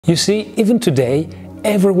You see, even today,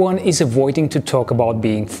 everyone is avoiding to talk about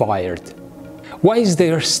being fired. Why is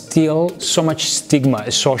there still so much stigma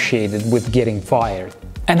associated with getting fired?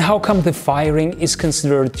 And how come the firing is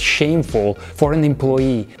considered shameful for an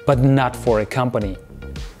employee but not for a company?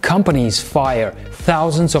 Companies fire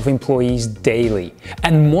thousands of employees daily,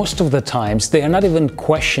 and most of the times they are not even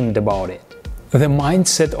questioned about it. The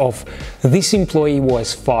mindset of this employee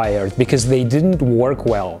was fired because they didn't work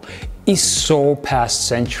well is so past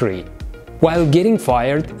century. While getting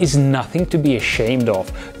fired is nothing to be ashamed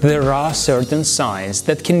of, there are certain signs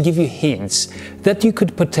that can give you hints that you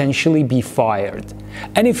could potentially be fired.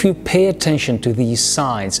 And if you pay attention to these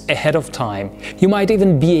signs ahead of time, you might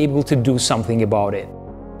even be able to do something about it.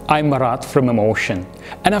 I'm Marat from EMMOTION,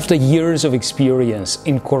 and after years of experience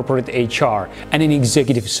in corporate HR and in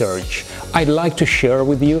executive search, I'd like to share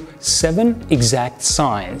with you 7 exact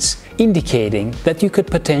signs indicating that you could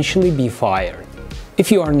potentially be fired.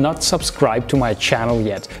 If you are not subscribed to my channel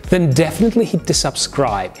yet, then definitely hit the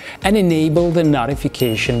subscribe and enable the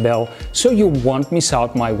notification bell so you won't miss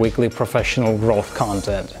out my weekly professional growth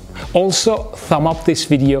content. Also, thumb up this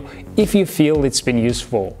video if you feel it's been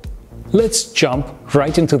useful. Let's jump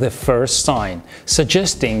right into the first sign,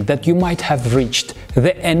 suggesting that you might have reached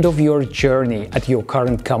the end of your journey at your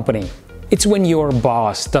current company. It's when your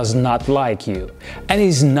boss does not like you and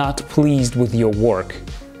is not pleased with your work.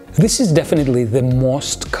 This is definitely the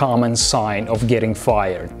most common sign of getting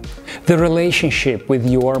fired. The relationship with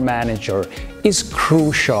your manager is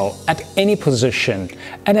crucial at any position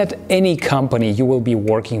and at any company you will be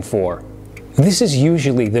working for. This is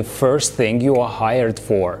usually the first thing you are hired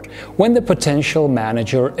for, when the potential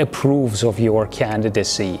manager approves of your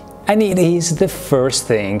candidacy. And it is the first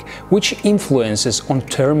thing which influences on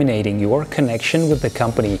terminating your connection with the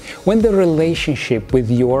company when the relationship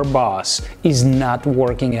with your boss is not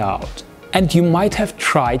working out. And you might have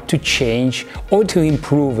tried to change or to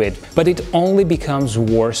improve it, but it only becomes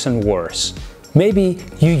worse and worse. Maybe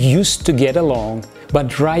you used to get along,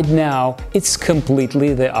 but right now it's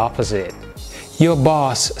completely the opposite. Your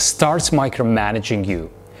boss starts micromanaging you.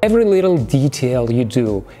 Every little detail you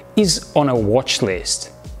do is on a watch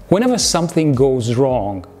list. Whenever something goes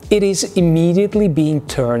wrong, it is immediately being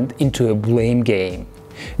turned into a blame game,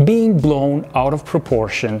 being blown out of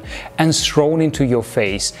proportion and thrown into your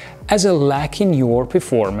face as a lack in your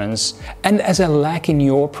performance and as a lack in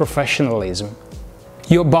your professionalism.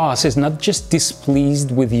 Your boss is not just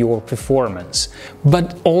displeased with your performance,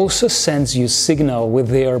 but also sends you signal with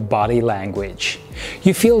their body language.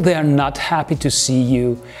 You feel they are not happy to see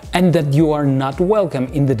you and that you are not welcome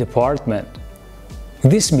in the department.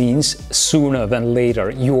 This means sooner than later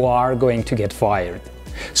you are going to get fired.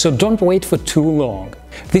 So don't wait for too long.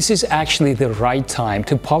 This is actually the right time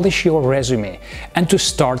to polish your resume and to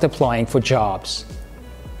start applying for jobs.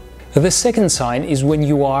 The second sign is when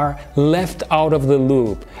you are left out of the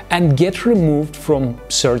loop and get removed from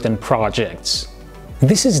certain projects.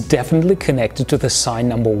 This is definitely connected to the sign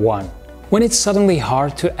number 1. When it's suddenly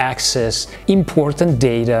hard to access important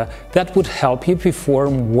data that would help you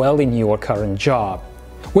perform well in your current job.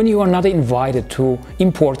 When you are not invited to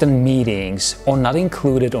important meetings or not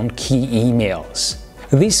included on key emails.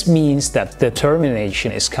 This means that the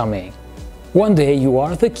termination is coming. One day you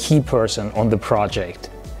are the key person on the project,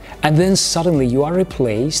 and then suddenly you are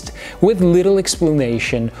replaced with little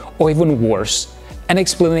explanation, or even worse, an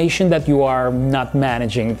explanation that you are not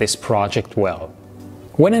managing this project well.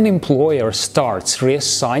 When an employer starts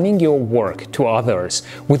reassigning your work to others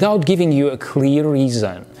without giving you a clear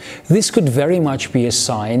reason, this could very much be a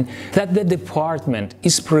sign that the department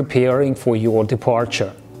is preparing for your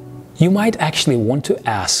departure. You might actually want to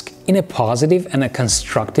ask in a positive and a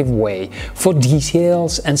constructive way for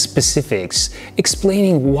details and specifics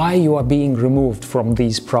explaining why you are being removed from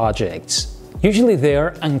these projects. Usually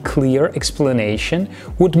their unclear explanation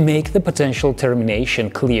would make the potential termination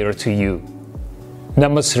clear to you.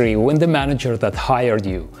 Number 3, when the manager that hired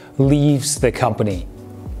you leaves the company.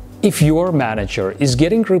 If your manager is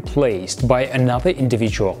getting replaced by another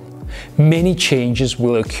individual, many changes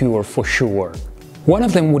will occur for sure. One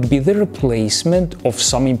of them would be the replacement of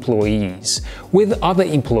some employees with other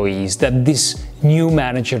employees that this new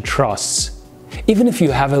manager trusts. Even if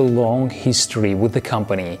you have a long history with the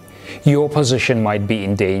company, your position might be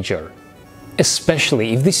in danger.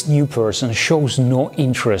 Especially if this new person shows no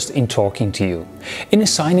interest in talking to you, in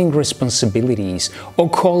assigning responsibilities or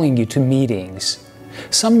calling you to meetings.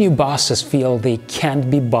 Some new bosses feel they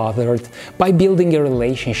can't be bothered by building a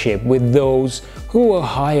relationship with those who were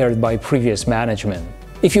hired by previous management.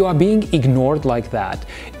 If you are being ignored like that,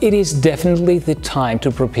 it is definitely the time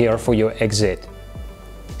to prepare for your exit.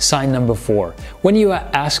 Sign number 4. When you are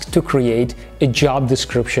asked to create a job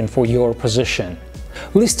description for your position,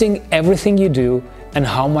 listing everything you do and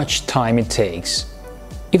how much time it takes.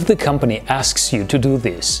 If the company asks you to do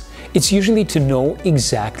this, it's usually to know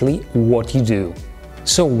exactly what you do.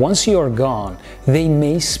 So once you are gone, they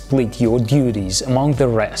may split your duties among the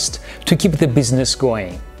rest to keep the business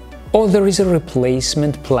going. Or there is a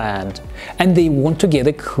replacement planned, and they want to get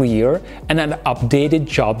a clear and an updated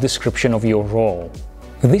job description of your role.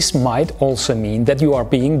 This might also mean that you are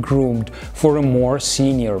being groomed for a more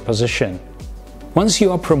senior position. Once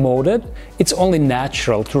you are promoted, it's only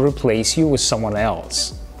natural to replace you with someone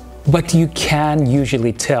else. But you can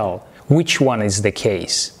usually tell which one is the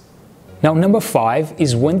case. Now, number 5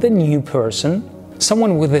 is when the new person,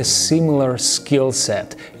 someone with a similar skill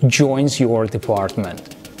set, joins your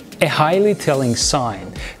department. A highly telling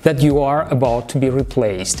sign that you are about to be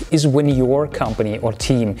replaced is when your company or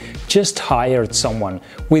team just hired someone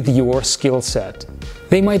with your skill set.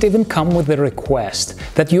 They might even come with a request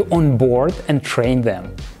that you onboard and train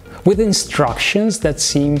them, with instructions that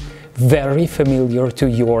seem very familiar to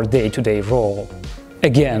your day-to-day role.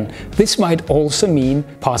 Again, this might also mean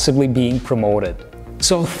possibly being promoted.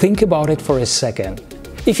 So think about it for a second.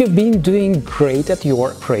 If you've been doing great at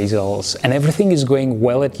your appraisals and everything is going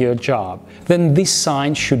well at your job, then this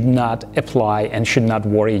sign should not apply and should not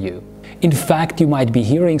worry you. In fact, you might be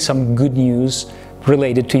hearing some good news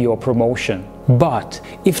related to your promotion. But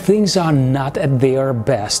if things are not at their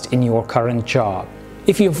best in your current job,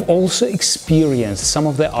 if you've also experienced some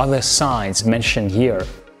of the other signs mentioned here,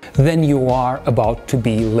 then you are about to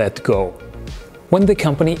be let go. When the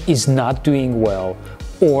company is not doing well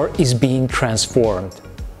or is being transformed,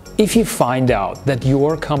 if you find out that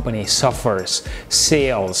your company suffers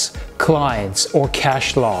sales, clients, or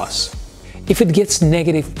cash loss, if it gets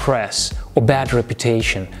negative press or bad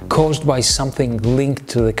reputation caused by something linked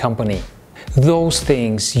to the company, those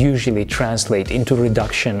things usually translate into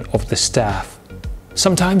reduction of the staff.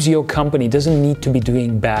 Sometimes your company doesn't need to be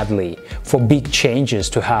doing badly for big changes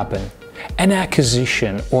to happen. An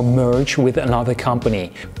acquisition or merge with another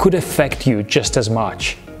company could affect you just as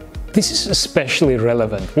much. This is especially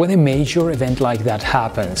relevant when a major event like that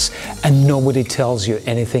happens and nobody tells you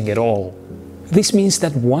anything at all. This means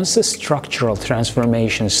that once the structural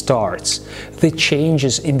transformation starts, the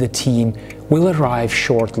changes in the team will arrive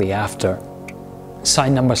shortly after.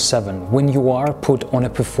 Sign number 7, when you are put on a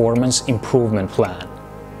performance improvement plan.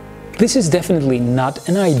 This is definitely not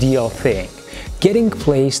an ideal thing. Getting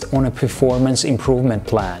placed on a performance improvement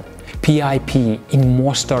plan, PIP, in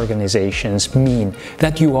most organizations mean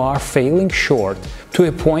that you are failing short to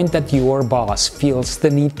a point that your boss feels the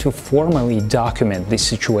need to formally document this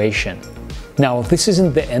situation. Now, this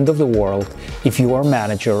isn't the end of the world if your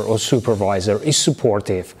manager or supervisor is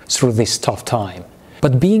supportive through this tough time.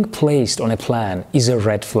 But being placed on a plan is a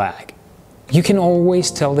red flag. You can always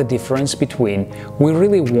tell the difference between "we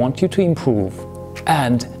really want you to improve"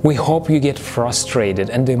 and "we hope you get frustrated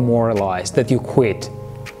and demoralized that you quit."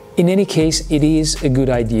 In any case, it is a good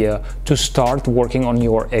idea to start working on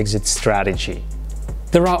your exit strategy.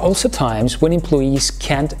 There are also times when employees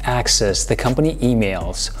can't access the company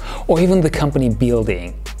emails or even the company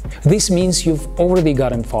building. This means you've already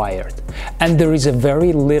gotten fired, and there is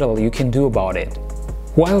very little you can do about it.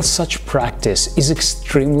 While such practice is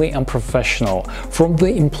extremely unprofessional from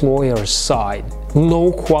the employer's side,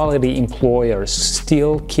 low-quality employers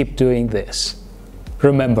still keep doing this.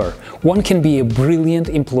 Remember, one can be a brilliant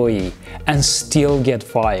employee and still get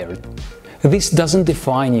fired. This doesn't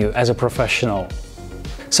define you as a professional.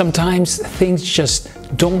 Sometimes things just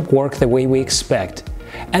don't work the way we expect,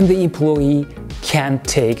 and the employee can't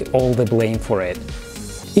take all the blame for it.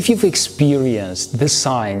 If you've experienced the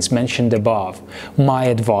signs mentioned above, my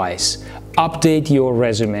advice: update your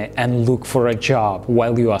resume and look for a job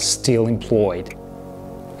while you are still employed.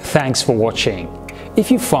 Thanks for watching. If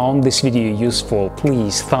you found this video useful,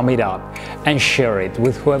 please thumb it up and share it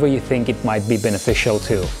with whoever you think it might be beneficial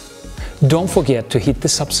to. Don't forget to hit the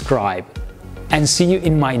subscribe, and see you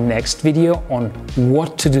in my next video on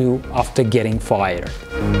what to do after getting fired.